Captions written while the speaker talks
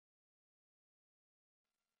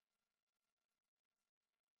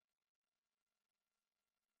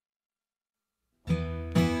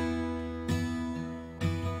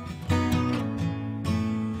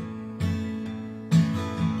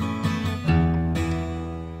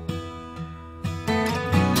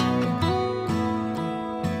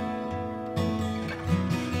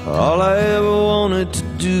All I ever wanted to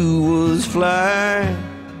do was fly,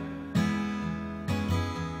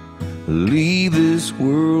 leave this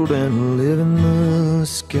world and live in the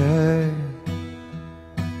sky.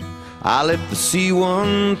 I left the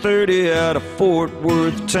C-130 out of Fort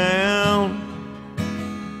Worth town.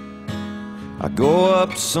 I go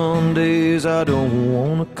up some days, I don't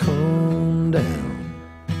wanna come down.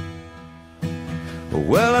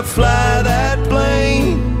 Well, I fly that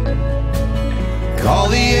plane, call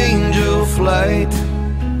the angel flight.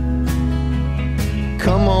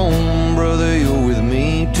 Come on, brother, you're with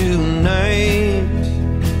me tonight.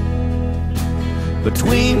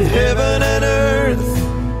 Between heaven and earth,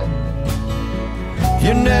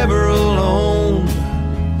 you're never alone.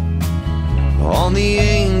 On the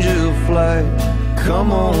angel flight,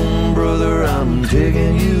 come on, brother, I'm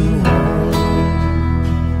taking you home.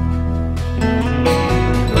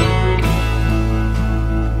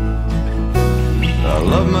 I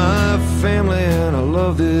love my family and I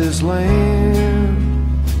love this land,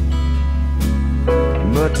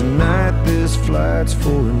 but tonight this flight's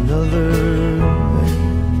for another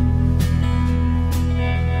man.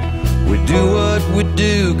 We do what we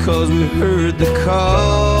do 'cause we heard the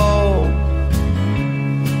call.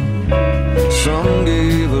 Some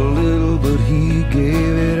gave a little, but he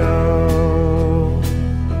gave it all.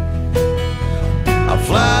 I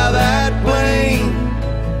fly that plane,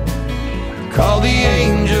 call the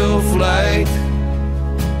angel flight.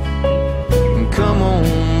 Come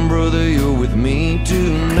on, brother, you're with me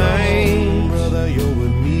tonight. Brother, you're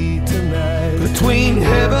with me tonight. Between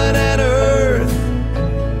heaven and earth,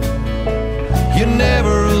 you're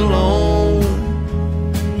never alone.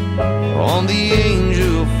 On the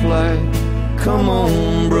angel flight, come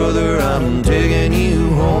on, brother, I'm taking you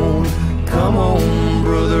home. Come on,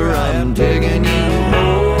 brother, I'm taking you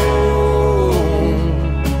home.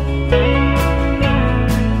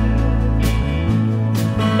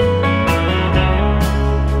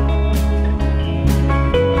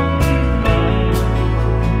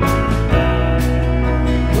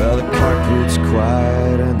 Well, the carpet's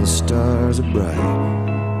quiet and the stars are bright.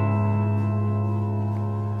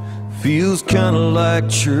 Feels kinda like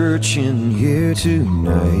church in here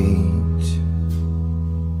tonight.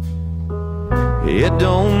 It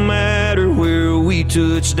don't matter where we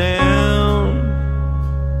touch down.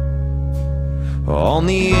 On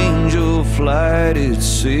the angel flight, it's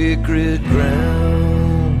sacred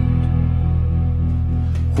ground.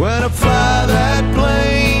 When I fly that plane,